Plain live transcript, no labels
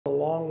a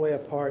long way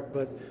apart,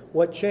 but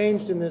what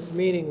changed in this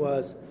meeting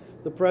was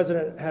the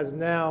president has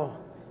now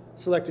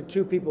selected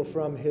two people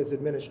from his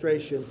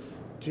administration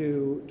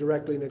to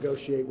directly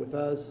negotiate with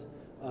us,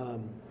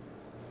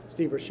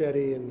 Steve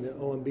Ricchetti and the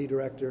OMB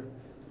director.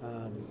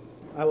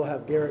 I will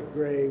have Garrett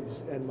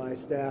Graves and my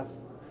staff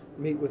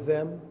meet with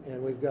them,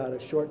 and we've got a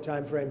short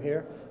time frame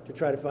here to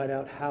try to find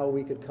out how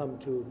we could come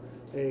to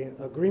an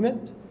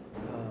agreement.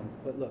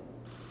 But look,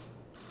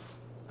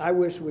 I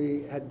wish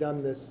we had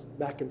done this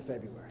back in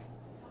February.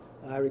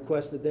 I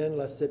requested then,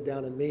 let's sit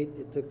down and meet.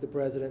 It took the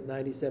president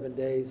 97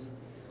 days.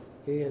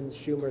 He and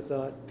Schumer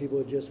thought people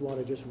would just want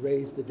to just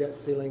raise the debt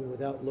ceiling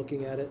without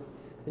looking at it.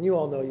 And you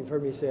all know, you've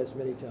heard me say this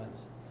many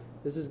times,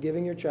 this is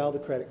giving your child a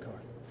credit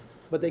card.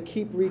 But they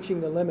keep reaching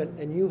the limit,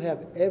 and you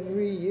have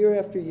every year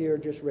after year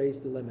just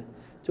raised the limit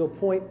to a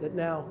point that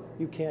now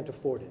you can't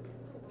afford it.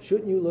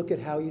 Shouldn't you look at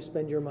how you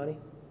spend your money?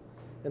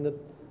 And the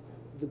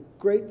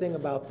great thing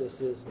about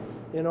this is,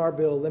 in our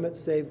bill, Limit,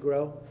 Save,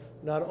 Grow,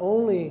 not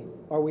only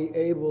are we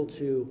able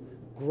to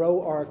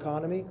grow our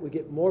economy, we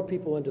get more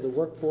people into the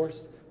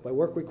workforce by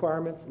work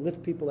requirements,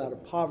 lift people out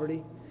of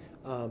poverty.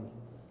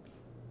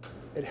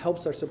 It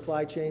helps our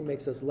supply chain,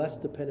 makes us less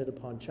dependent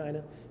upon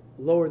China,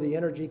 lower the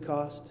energy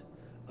cost.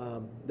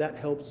 That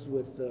helps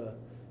with the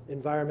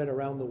environment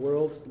around the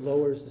world,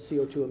 lowers the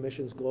CO2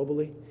 emissions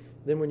globally.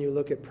 Then when you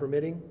look at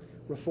permitting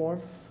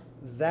reform,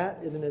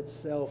 that in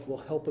itself will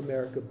help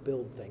America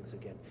build things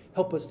again,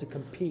 help us to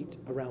compete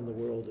around the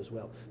world as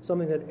well,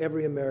 something that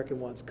every American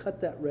wants.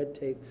 Cut that red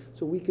tape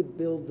so we could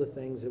build the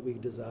things that we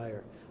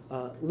desire.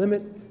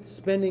 Limit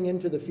spending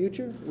into the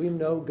future. We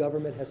know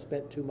government has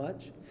spent too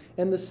much.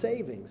 And the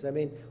savings, I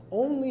mean,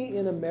 only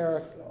in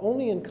America,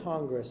 only in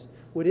Congress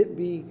would it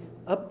be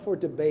up for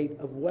debate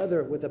of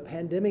whether, with a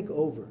pandemic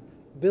over,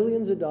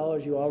 billions of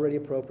dollars you already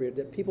appropriated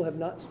that people have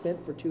not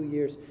spent for 2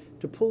 years,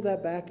 to pull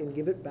that back and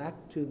give it back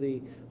to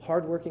the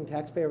hardworking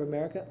taxpayer of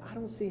America, I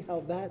don't see how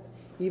that's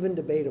even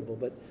debatable.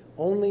 But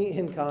only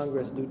in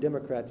Congress do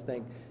Democrats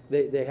think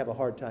they have a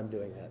hard time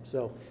doing that.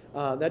 So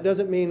that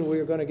doesn't mean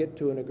we're going to get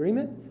to an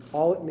agreement.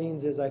 All it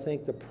means is I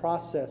think the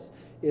process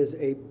is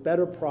a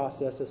better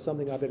process, is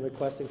something I've been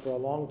requesting for a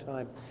long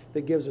time,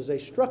 that gives us a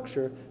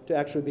structure to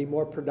actually be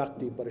more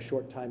productive, but a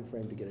short time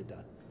frame to get it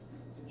done.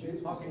 So did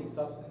you talk any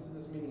substance in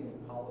this meeting, any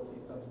policy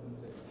substance?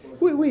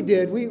 We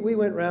did. We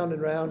went round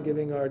and round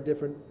giving our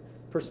different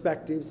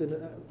perspectives. And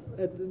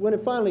when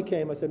it finally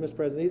came, I said, Mr.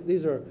 President,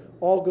 these are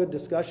all good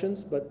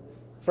discussions, but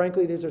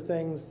frankly, these are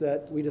things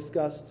that we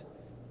discussed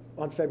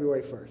on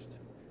February 1st.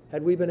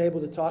 Had we been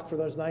able to talk for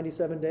those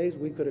 97 days,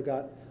 we could have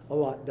got a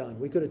lot done.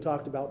 We could have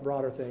talked about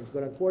broader things.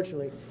 But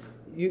unfortunately,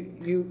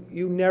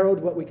 you narrowed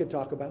what we could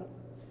talk about.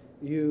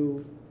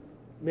 You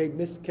made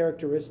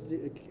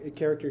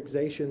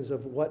mischaracterizations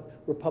of what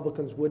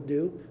Republicans would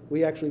do.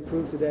 We actually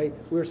proved today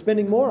we're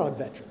spending more on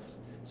veterans.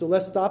 So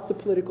let's stop the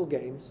political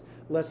games.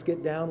 Let's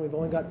get down. We've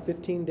only got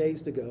 15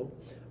 days to go.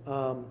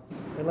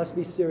 And let's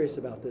be serious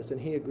about this.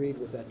 And he agreed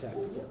with that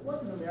tactic. Yes.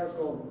 What number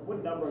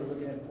are you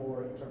looking at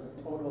for in terms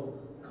of total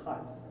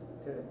cuts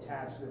to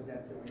attach to the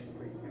debt ceiling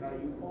increase? And are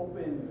you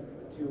open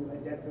to a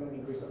debt ceiling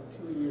increase of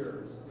 2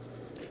 years?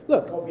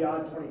 Look, go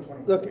beyond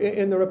 2020. Look,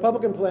 in the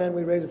Republican plan,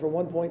 we raised it for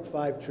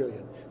 $1.5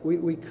 trillion.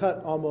 We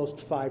cut almost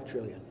 $5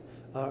 trillion.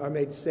 Or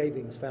made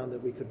savings, found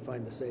that we could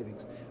find the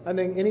savings. I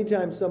think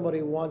anytime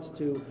somebody wants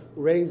to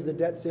raise the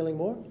debt ceiling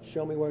more,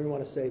 show me where we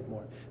want to save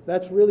more.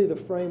 That's really the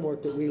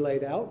framework that we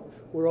laid out.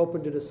 We're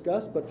open to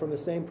discuss, but from the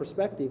same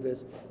perspective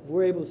is, if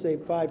we're able to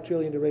save $5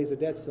 trillion to raise the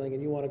debt ceiling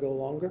and you want to go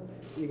longer,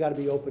 you got to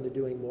be open to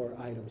doing more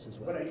items as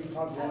well. But are you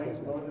talking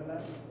more than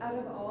that? Out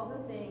of all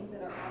the things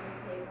that are on the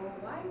table,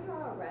 why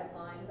draw a red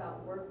line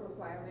about work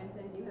requirements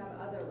and you have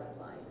other red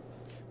lines?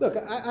 Look,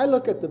 I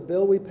look at the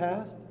bill we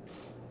passed.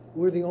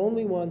 We're the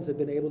only ones that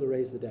have been able to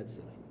raise the debt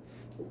ceiling.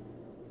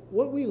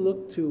 What we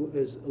look to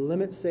is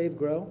limit, save,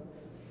 grow.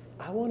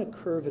 I want to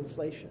curve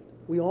inflation.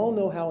 We all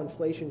know how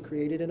inflation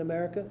created in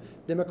America.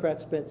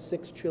 Democrats spent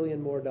 $6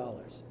 trillion more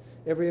dollars.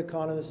 Every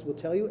economist will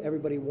tell you,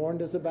 everybody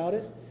warned us about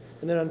it.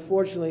 And then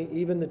unfortunately,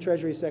 even the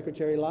Treasury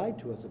Secretary lied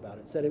to us about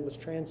it, said it was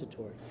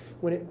transitory,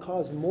 when it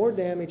caused more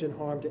damage and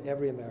harm to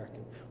every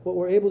American. What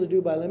we're able to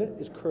do by limit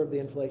is curb the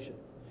inflation.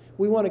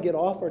 We want to get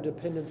off our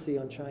dependency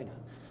on China.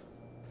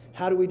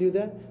 How do we do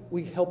that?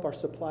 We help our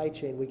supply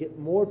chain. We get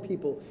more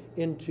people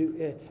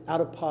out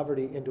of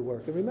poverty into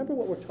work. And remember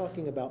what we're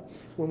talking about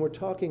when we're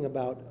talking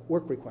about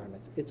work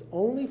requirements. It's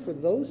only for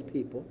those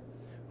people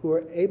who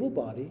are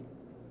able-bodied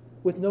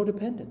with no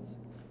dependents.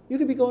 You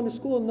could be going to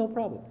school, no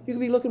problem. You could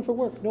be looking for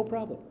work, no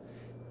problem.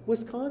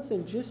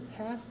 Wisconsin just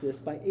passed this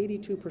by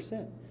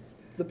 82%.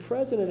 The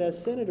president,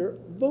 as senator,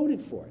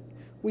 voted for it.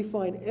 We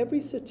find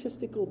every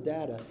statistical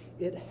data,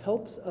 it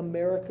helps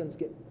Americans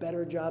get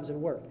better jobs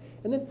and work.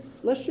 And then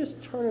let's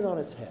just turn it on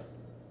its head.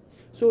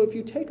 So if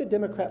you take a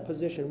Democrat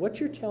position, what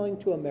you're telling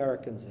to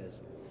Americans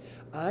is,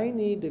 I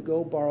need to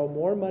go borrow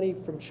more money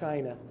from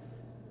China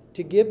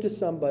to give to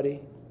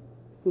somebody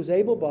who's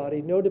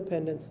able-bodied, no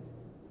dependents,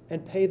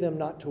 and pay them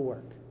not to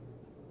work.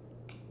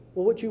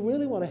 Well, what you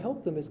really want to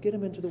help them is get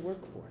them into the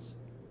workforce.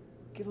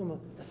 Give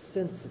them a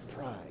sense of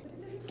pride.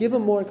 Give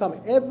them more in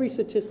common. Every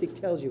statistic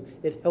tells you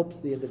it helps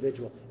the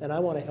individual. And I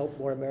want to help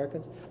more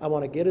Americans. I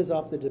want to get us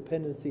off the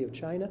dependency of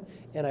China.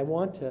 And I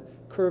want to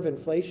curb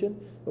inflation.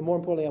 But more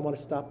importantly, I want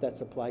to stop that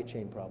supply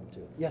chain problem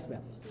too. Yes,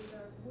 ma'am.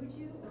 Would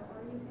you or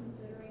are you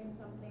considering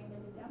something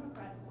that the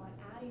Democrats want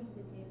adding to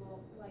the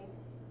table, like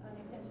an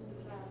extension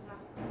to child tax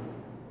credits?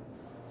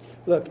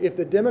 Look, if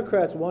the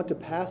Democrats want to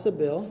pass a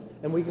bill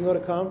and we can go to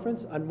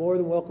conference, I'm more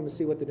than welcome to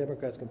see what the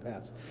Democrats can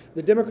pass.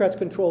 The Democrats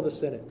control the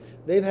Senate.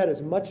 They've had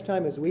as much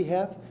time as we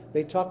have.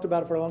 They talked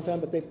about it for a long time,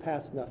 but they've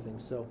passed nothing.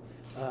 So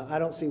I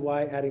don't see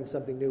why adding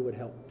something new would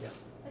help. Yes.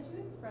 Had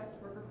you expressed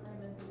work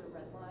requirements as a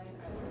red line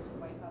to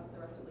the White House, the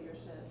rest of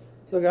leadership?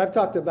 Look, I've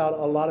talked about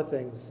a lot of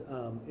things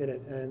in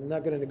it, and I'm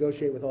not going to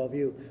negotiate with all of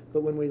you,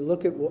 but when we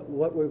look at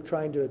what we're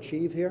trying to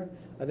achieve here,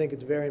 I think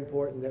it's very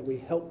important that we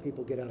help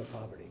people get out of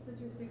poverty.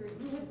 Mr. Speaker,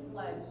 you had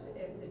pledged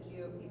if the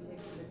GOP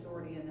takes the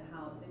majority in the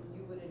House, that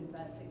you would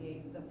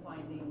investigate the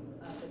findings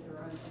of the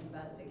Durham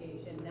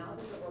investigation. Now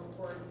that the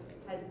report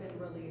has been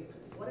released,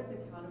 what does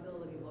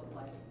accountability look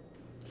like?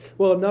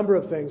 Well, a number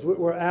of things.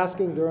 We're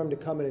asking Durham to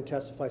come in and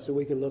testify so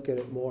we can look at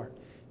it more.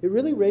 It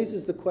really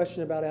raises the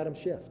question about Adam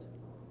Schiff.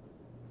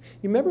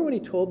 You remember when he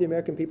told the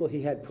American people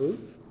he had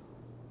proof?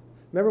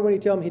 Remember when he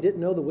told them he didn't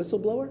know the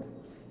whistleblower?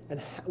 And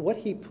what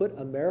he put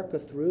America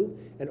through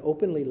and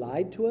openly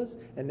lied to us,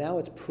 and now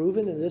it's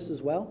proven in this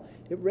as well?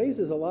 It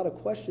raises a lot of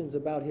questions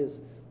about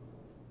his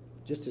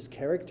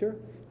character,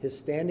 his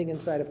standing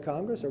inside of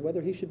Congress, or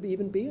whether he should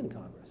even be in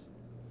Congress.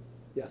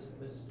 Yes?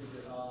 Mr.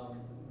 Speaker,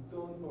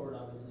 going forward,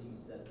 obviously you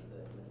said that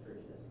the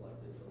administration has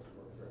selected those who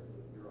work directly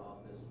with your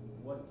office.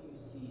 What do you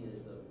see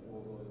as a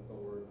role going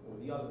forward for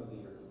the other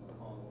leaders,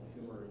 McConnell,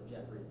 Schumer, and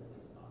Jeffries at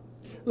these talks?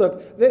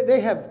 Look,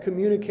 they have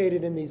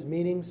communicated in these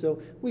meetings,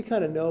 so we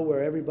kind of know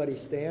where everybody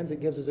stands.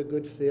 It gives us a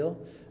good feel.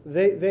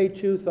 They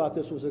too thought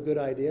this was a good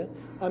idea.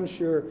 I'm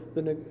sure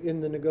in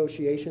the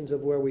negotiations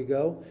of where we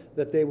go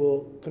that they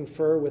will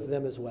confer with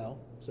them as well.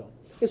 So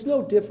it's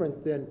no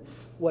different than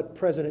what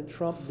President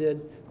Trump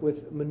did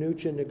with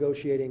Mnuchin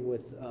negotiating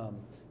with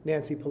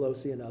Nancy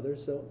Pelosi and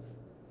others. So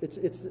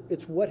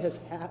it's what has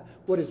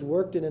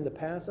worked in the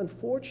past.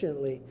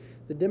 Unfortunately,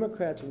 the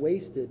Democrats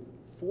wasted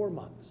 4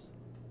 months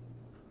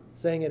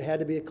saying it had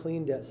to be a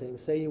clean debt ceiling,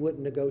 say you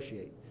wouldn't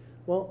negotiate.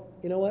 Well,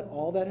 you know what?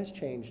 All that has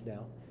changed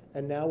now,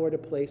 and now we're at a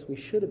place we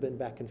should have been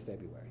back in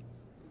February.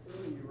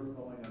 Clearly you were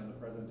calling on the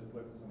president to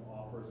put some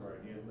offers or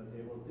ideas on the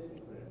table. Did he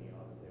put any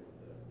on the table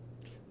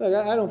today?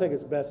 Look, I don't think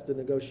it's best to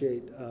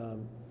negotiate,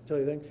 tell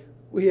you the thing.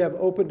 We have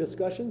open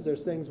discussions.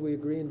 There's things we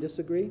agree and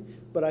disagree,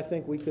 but I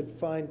think we could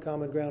find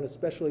common ground,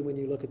 especially when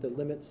you look at the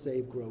Limit,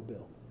 Save, Grow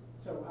bill.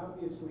 So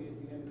obviously,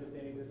 at the end of the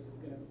day, this is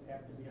going to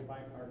have to be a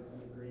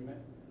bipartisan agreement.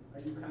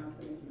 Are you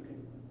confident you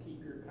can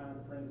keep your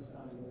conference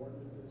on board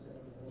with this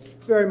going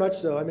forward? Very much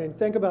so. I mean,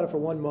 think about it for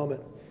one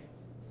moment.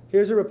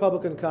 Here's a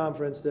Republican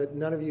conference that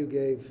none of you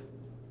gave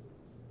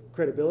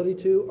credibility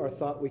to or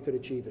thought we could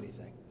achieve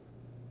anything.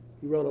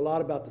 You wrote a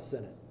lot about the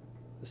Senate.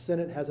 The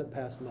Senate hasn't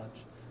passed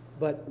much.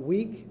 But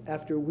week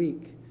after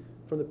week,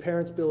 from the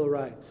Parents' Bill of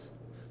Rights,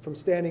 from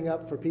standing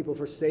up for people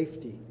for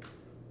safety,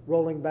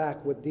 rolling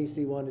back what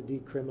D.C. wanted to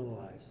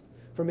decriminalize,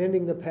 from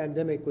ending the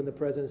pandemic when the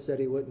president said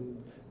he wouldn't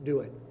do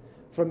it,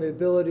 from the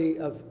ability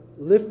of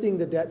lifting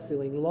the debt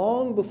ceiling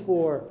long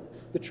before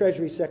the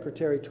Treasury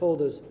Secretary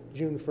told us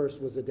June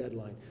 1st was the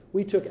deadline.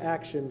 We took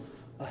action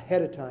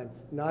ahead of time,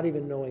 not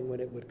even knowing when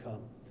it would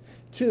come.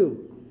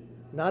 2,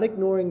 not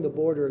ignoring the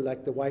border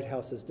like the White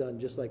House has done,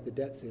 just like the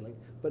debt ceiling,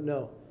 but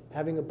no,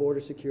 having a border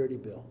security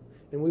bill.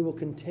 And we will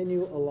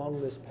continue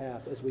along this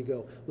path as we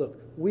go. Look,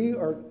 we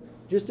are,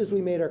 just as we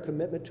made our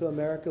commitment to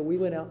America, we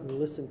went out and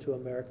listened to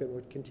America, and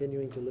we're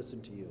continuing to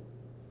listen to you.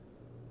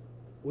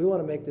 We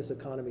want to make this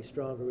economy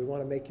stronger. We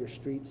want to make your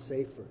streets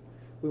safer.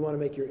 We want to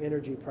make your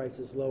energy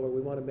prices lower. We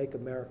want to make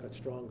America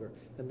stronger.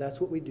 And that's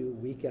what we do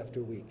week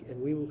after week.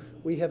 And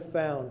we have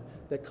found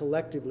that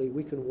collectively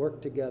we can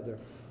work together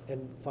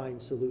and find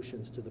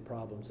solutions to the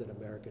problems that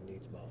America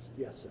needs most.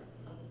 Yes, sir.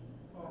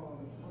 How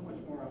much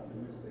more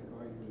optimistic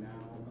are you now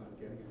about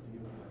getting a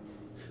deal?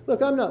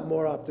 Look, I'm not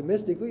more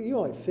optimistic. You're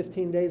only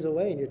 15 days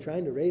away and you're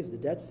trying to raise the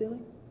debt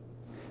ceiling?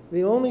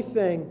 The only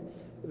thing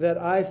that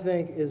I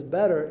think is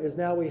better is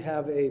now we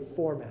have a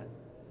format,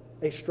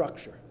 a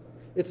structure.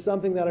 It's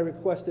something that I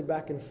requested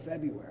back in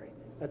February,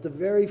 at the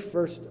very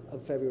 1st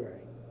of February.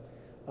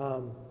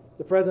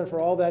 The president for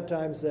all that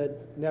time said,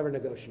 never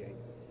negotiate.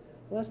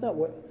 Well, that's not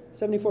what,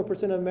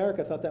 74% of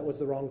America thought that was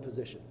the wrong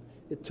position.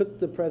 It took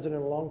the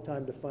president a long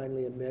time to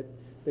finally admit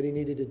that he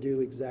needed to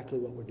do exactly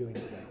what we're doing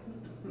today.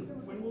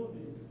 When will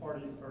these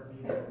parties start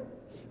meeting?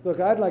 Look,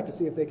 I'd like to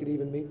see if they could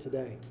even meet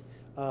today.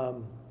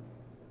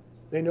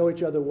 They know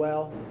each other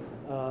well.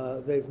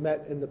 They've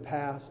met in the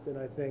past, and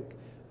I think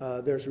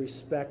there's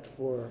respect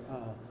for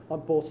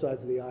on both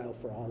sides of the aisle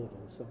for all of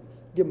them. So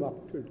give them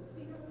opportunity.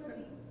 Speaker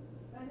Murphy,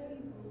 I know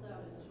you ruled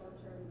out a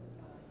short-term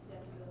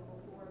debt deal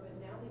before, but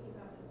now that you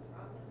have this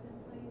process in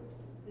place,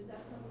 is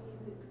that something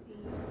you could see?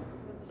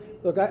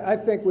 Look, I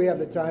think we have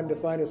the time to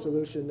find a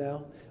solution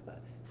now.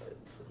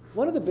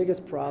 one of the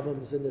biggest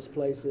problems in this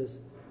place is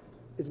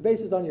it's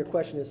based on your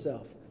question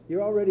itself.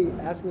 You're already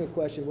asking a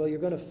question, well, you're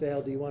going to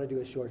fail. Do you want to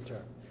do a short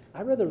term?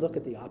 I'd rather look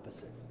at the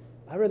opposite.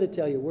 I'd rather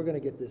tell you we're going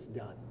to get this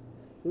done.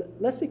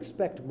 Let's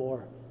expect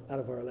more out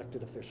of our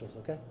elected officials,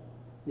 okay?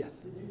 Yes?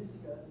 Did you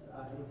discuss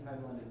any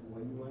timeline of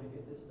when you want to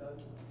get this done?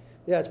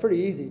 Yeah, it's pretty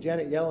easy.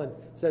 Janet Yellen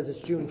says it's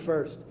June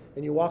 1st,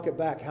 and you walk it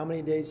back. How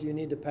many days do you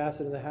need to pass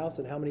it in the House,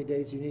 and how many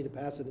days do you need to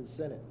pass it in the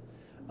Senate?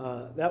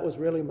 That was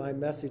really my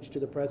message to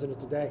the President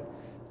today.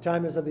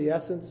 Time is of the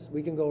essence.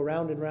 We can go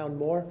round and round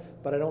more,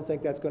 but I don't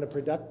think that's going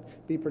to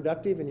be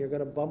productive, and you're going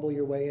to bumble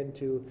your way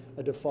into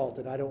a default,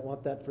 and I don't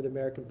want that for the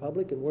American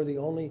public, and we're the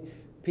only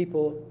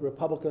people,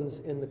 Republicans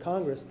in the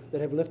Congress,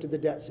 that have lifted the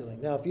debt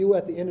ceiling. Now, if you,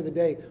 at the end of the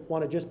day,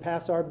 want to just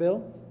pass our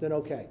bill, then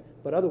okay.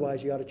 But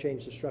otherwise, you ought to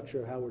change the structure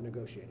of how we're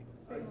negotiating.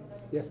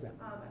 Yes, ma'am.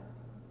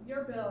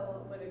 Your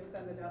bill would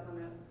extend the debt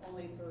limit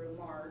only through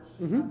March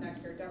Mhm. of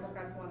next year.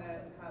 Democrats want to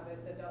have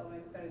the debt limit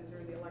extended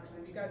through the election.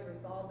 Have you guys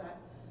resolved that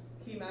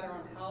key matter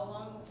on how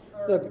long?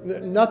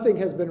 Look, nothing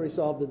has been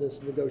resolved in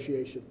this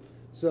negotiation.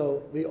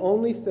 So the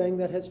only thing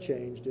that has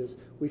changed is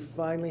we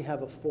finally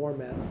have a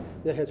format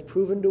that has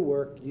proven to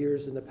work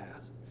years in the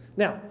past.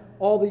 Now,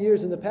 all the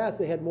years in the past,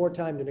 they had more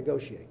time to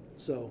negotiate.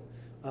 So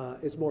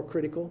it's more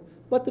critical.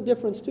 But the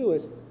difference, too,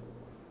 is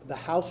the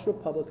House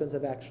Republicans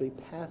have actually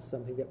passed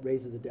something that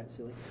raises the debt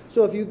ceiling.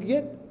 So if you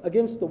get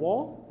against the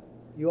wall,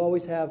 you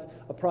always have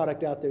a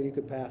product out there you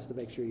could pass to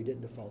make sure you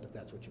didn't default if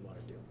that's what you want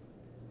to do.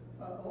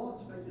 A lot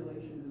of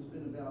speculation has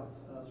been about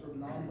sort of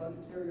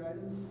non-budgetary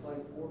items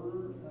like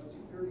border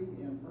security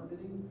and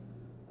permitting.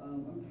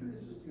 I'm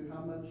curious as to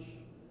how much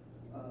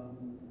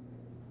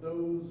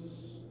those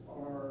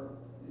are,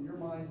 in your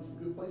mind,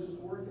 good places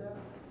to work at,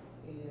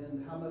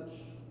 and how much,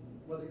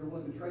 whether you're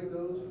willing to trade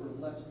those for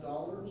less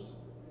dollars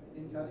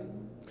in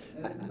cutting,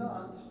 and if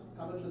not,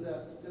 how much of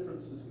that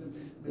difference is going to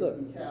be made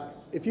in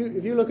caps? If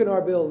you look in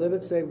our bill, Live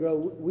It, Save, Grow,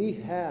 we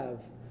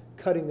have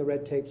cutting the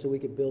red tape so we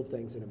could build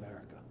things in America.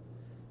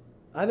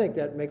 I think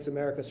that makes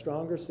America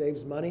stronger,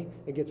 saves money,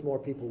 and gets more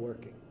people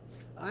working.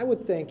 I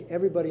would think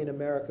everybody in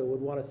America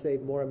would want to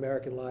save more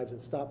American lives and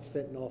stop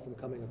fentanyl from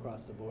coming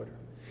across the border.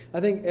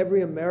 I think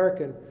every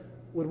American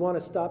would want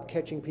to stop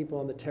catching people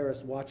on the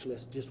terrorist watch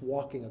list just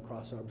walking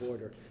across our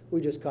border.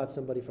 We just caught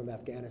somebody from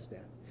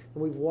Afghanistan.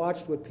 And we've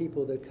watched what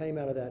people that came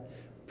out of that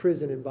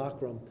prison in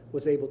Bagram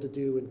was able to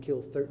do and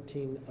kill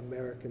 13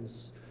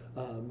 Americans,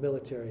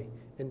 military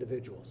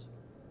individuals.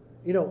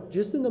 You know,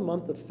 just in the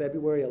month of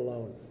February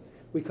alone,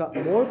 we caught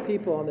more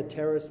people on the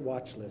terrorist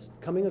watch list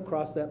coming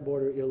across that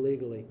border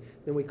illegally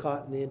than we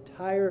caught in the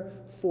entire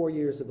 4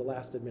 years of the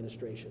last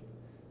administration.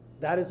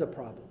 That is a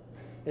problem.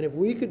 And if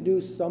we could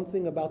do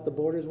something about the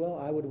border as well,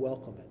 I would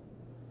welcome it.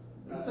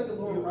 Coming on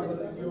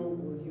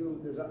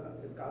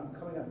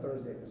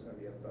Thursday, there's going to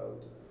be a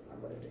vote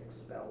on whether to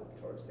expel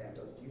George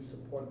Santos. Do you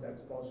support the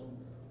expulsion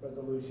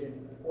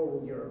resolution, or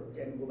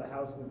will the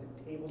House need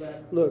to table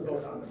that?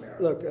 Vote on the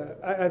merits? Look,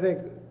 I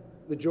think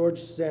the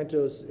George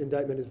Santos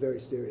indictment is very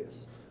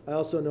serious. I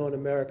also know in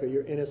America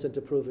you're innocent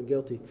to proven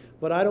guilty,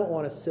 but I don't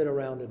want to sit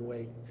around and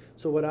wait.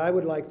 So what I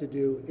would like to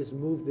do is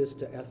move this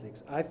to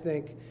ethics. I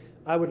think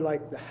I would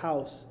like the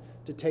House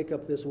to take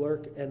up this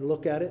work and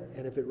look at it,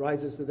 and if it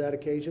rises to that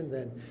occasion,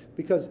 then,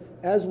 because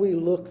as we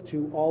look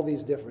to all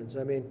these differences,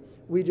 I mean,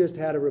 we just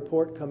had a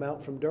report come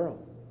out from Durham.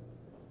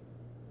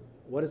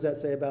 What does that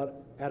say about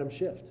Adam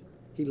Schiff?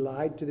 He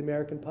lied to the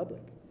American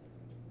public.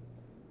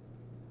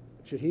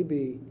 Should he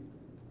be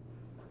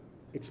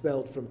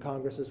expelled from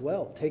Congress as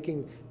well,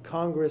 taking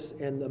Congress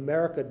and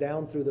America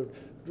down through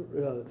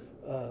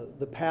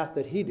the path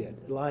that he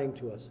did, lying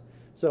to us?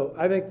 So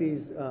I think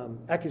these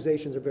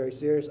accusations are very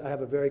serious. I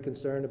have a very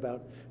concern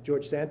about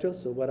George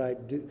Santos. So what I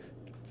do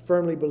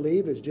firmly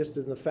believe is, just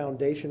in the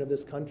foundation of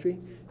this country,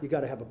 you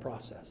got to have a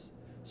process.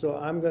 So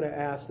I'm going to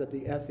ask that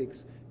the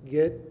ethics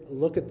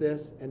look at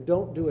this and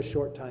don't do a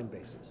short time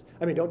basis.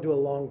 I mean, don't do a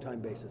long time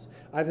basis.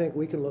 I think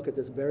we can look at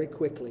this very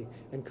quickly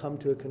and come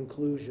to a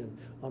conclusion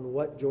on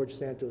what George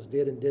Santos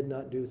did and did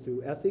not do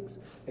through ethics,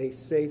 a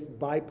safe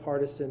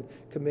bipartisan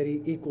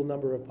committee, equal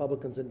number of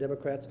Republicans and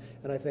Democrats,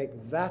 and I think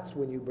that's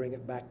when you bring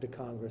it back to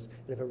Congress,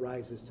 and if it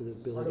rises to the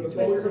ability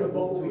to.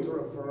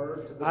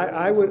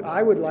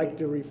 I would like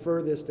to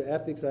refer this to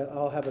ethics.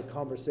 I'll have a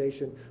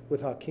conversation with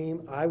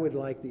Hakeem. I would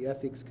like the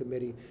ethics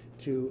committee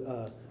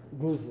to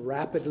move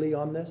rapidly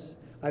on this.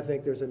 I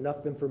think there's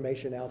enough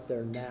information out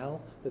there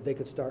now that they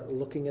could start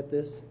looking at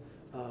this,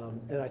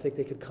 and I think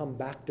they could come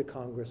back to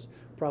Congress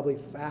probably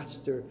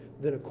faster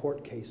than a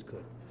court case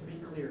could. To be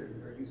clear,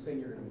 are you saying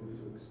you're going to move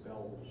to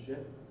expel Schiff?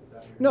 Is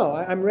that No,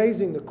 I'm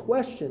raising the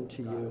question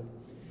to you.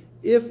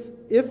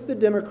 If the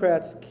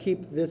Democrats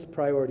keep this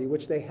priority,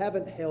 which they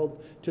haven't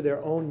held to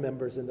their own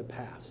members in the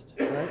past,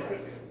 right?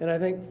 And I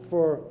think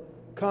for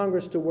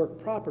Congress to work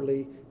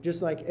properly,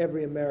 just like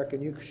every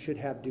American, you should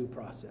have due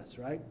process,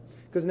 right?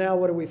 Because now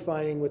what are we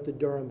finding with the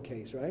Durham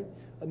case, right?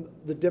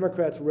 The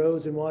Democrats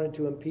rose and wanted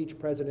to impeach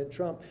President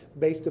Trump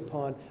based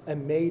upon a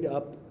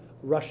made-up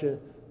Russian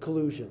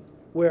collusion,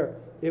 where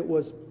it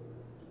was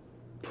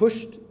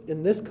pushed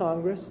in this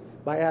Congress,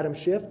 by Adam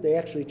Schiff. They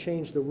actually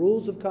changed the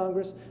rules of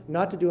Congress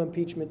not to do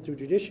impeachment through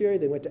judiciary.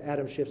 They went to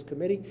Adam Schiff's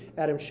committee.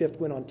 Adam Schiff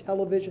went on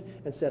television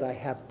and said, I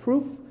have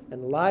proof,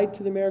 and lied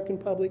to the American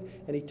public.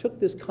 And he took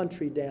this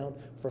country down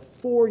for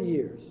 4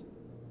 years,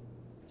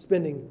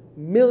 spending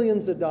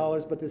millions of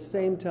dollars, but at the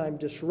same time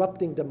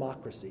disrupting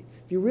democracy.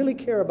 If you really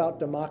care about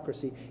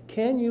democracy,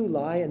 can you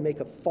lie and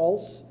make a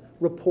false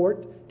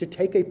report to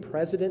take a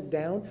president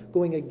down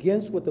going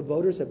against what the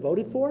voters have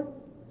voted for,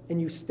 and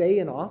you stay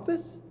in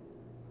office?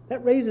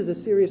 That raises a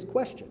serious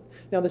question.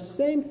 Now, the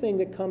same thing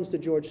that comes to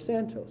George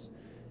Santos.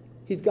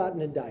 He's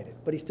gotten indicted,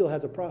 but he still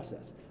has a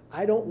process.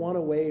 I don't want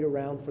to wait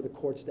around for the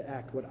courts to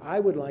act. What I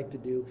would like to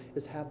do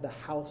is have the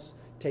House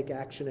take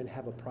action and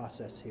have a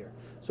process here.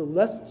 So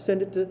let's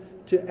send it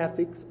to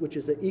ethics, which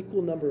is an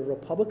equal number of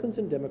Republicans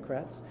and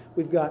Democrats.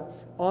 We've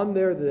got on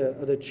there,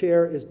 the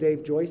chair is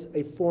Dave Joyce,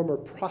 a former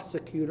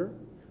prosecutor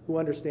who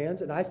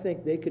understands, and I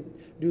think they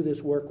could do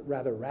this work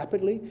rather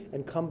rapidly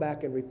and come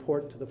back and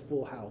report to the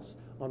full House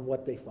on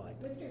what they find.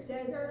 Mr.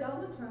 Speaker,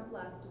 Donald Trump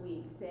last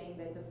week saying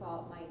that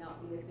default might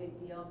not be a big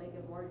deal, make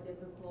it more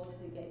difficult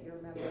to get your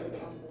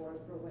members on board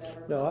for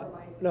whatever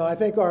compromise. No, I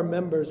think our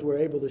members were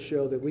able to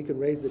show that we can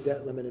raise the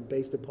debt limit and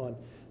based upon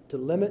to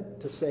limit,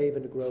 to save,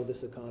 and to grow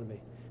this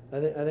economy. I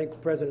think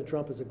President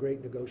Trump is a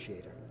great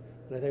negotiator.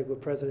 And I think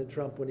with President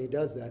Trump, when he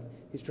does that,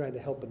 he's trying to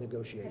help a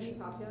negotiation. Have you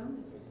talked to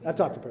him, Mr. Speaker? I've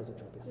talked to President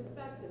Trump. Yeah. Just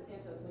back to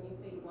Santos, when you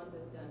say you want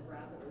this done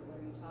rapidly, what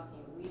are you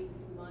talking, weeks,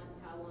 months,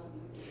 how long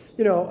do you?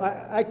 You know,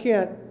 I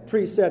can't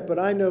preset, but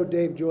I know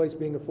Dave Joyce,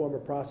 being a former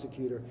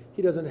prosecutor,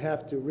 he doesn't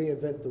have to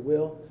reinvent the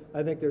wheel.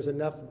 I think there's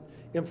enough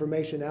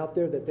information out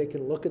there that they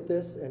can look at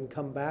this and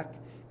come back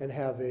and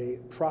have a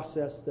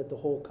process that the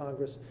whole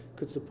Congress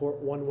could support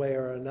one way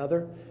or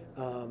another.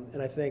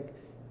 And I think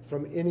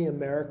from any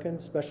American,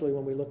 especially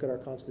when we look at our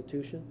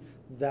Constitution,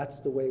 that's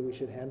the way we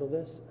should handle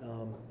this.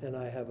 And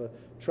I have a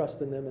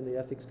trust in them and the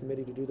Ethics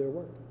Committee to do their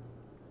work.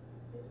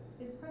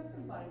 Is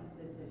President Biden's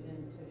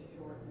decision to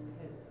shorten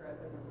his trip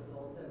as a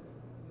result of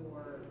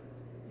your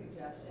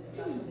suggestion? Is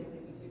that something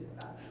that you two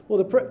discussed?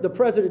 Well, the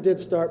president did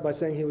start by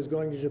saying he was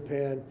going to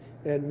Japan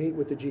and meet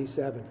with the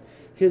G7.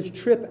 His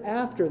trip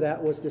after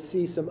that was to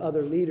see some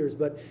other leaders,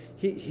 but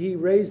he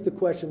raised the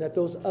question that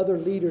those other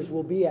leaders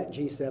will be at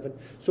G7,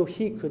 so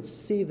he could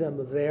see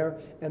them there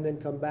and then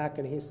come back,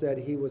 and he said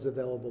he was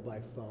available by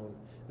phone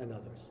and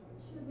others.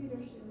 Should Leader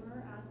Schumer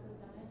ask the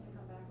Senate to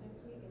come back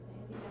next week?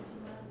 Has he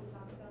mentioned that? Have we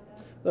talked about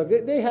that?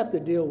 Look, they have to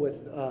deal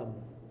with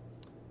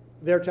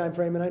their time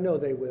frame, and I know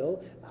they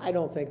will. I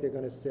don't think they're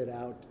going to sit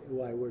out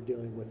while we're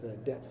dealing with a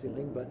debt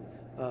ceiling, but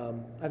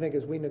I think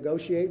as we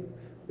negotiate,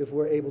 if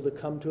we're able to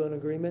come to an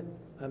agreement,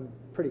 I'm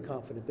pretty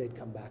confident they'd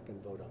come back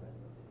and vote on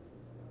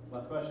it.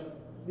 Last question?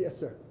 Yes,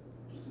 sir.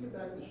 Just to get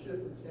back to Schiff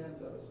and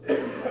Santos, an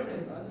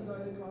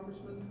unindicted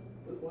congressman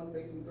with one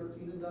facing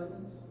 13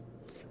 indictments?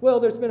 Well,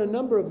 there's been a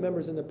number of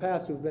members in the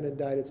past who've been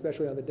indicted,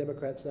 especially on the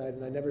Democrat side,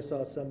 and I never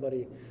saw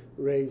somebody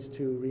raised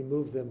to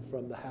remove them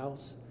from the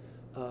House.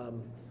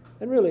 And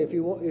really, if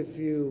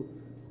you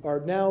are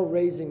now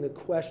raising the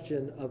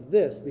question of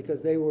this,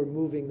 because they were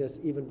moving this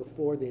even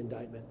before the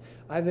indictment,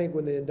 I think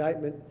when the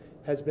indictment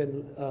has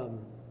been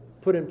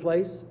put in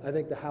place, I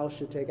think the House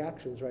should take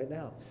actions right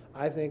now.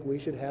 I think we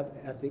should have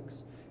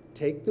ethics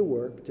take the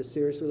work to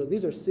seriously look.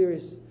 These are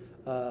serious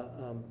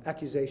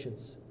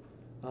accusations.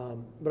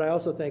 But I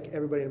also think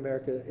everybody in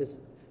America is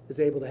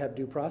able to have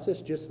due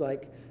process, just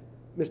like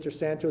Mr.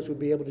 Santos would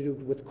be able to do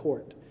with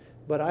court.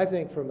 But I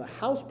think from the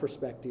House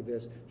perspective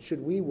is,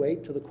 should we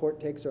wait till the court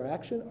takes our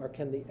action, or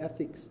can the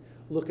ethics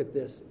look at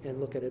this and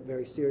look at it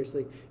very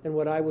seriously? And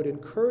what I would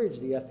encourage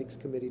the Ethics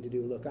Committee to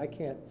do, look, I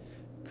can't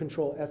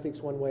control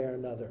ethics one way or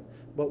another,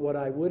 but what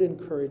I would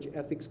encourage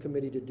Ethics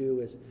Committee to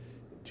do is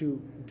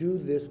to do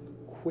this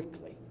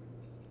quickly,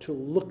 to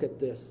look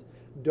at this.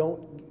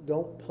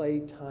 Don't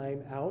play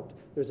time out.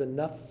 There's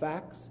enough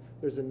facts.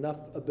 There's enough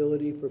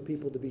ability for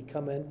people to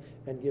come in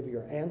and give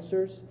your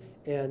answers,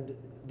 and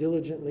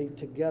diligently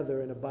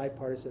together in a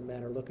bipartisan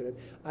manner look at it.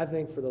 I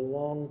think for the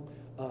long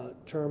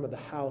term of the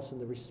House and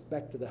the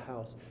respect of the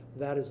House,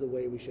 that is the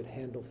way we should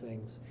handle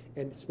things,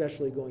 and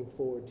especially going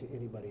forward to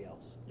anybody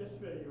else.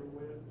 Yesterday, your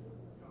whip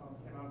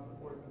came out in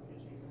support of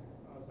impeaching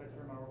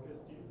Secretary Mayorkas.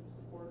 Do you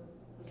support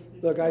this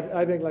impeachment? Look,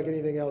 I think like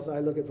anything else, I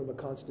look at it from a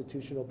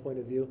constitutional point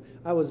of view.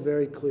 I was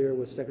very clear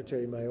with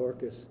Secretary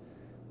Mayorkas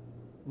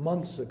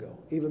months ago,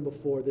 even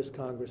before this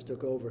Congress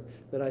took over,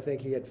 that I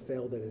think he had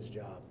failed at his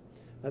job.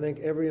 I think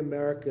every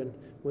American,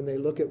 when they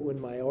look at when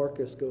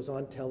Mayorkas goes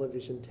on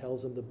television,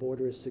 tells them the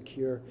border is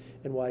secure,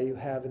 and why you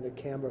have in the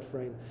camera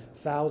frame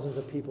thousands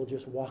of people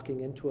just walking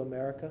into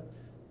America,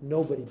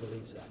 nobody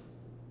believes that.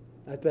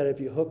 I bet if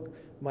you hook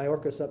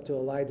Mayorkas up to a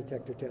lie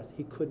detector test,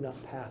 he could not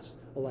pass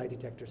a lie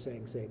detector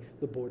saying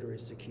the border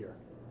is secure.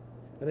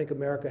 I think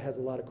America has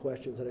a lot of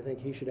questions, and I think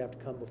he should have to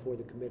come before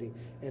the committee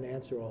and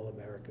answer all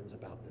Americans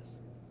about this.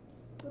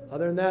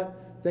 Other than that,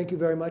 thank you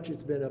very much.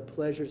 It's been a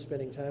pleasure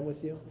spending time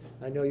with you.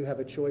 I know you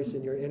have a choice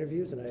in your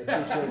interviews, and I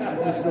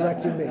appreciate you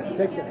selecting me.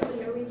 Take care.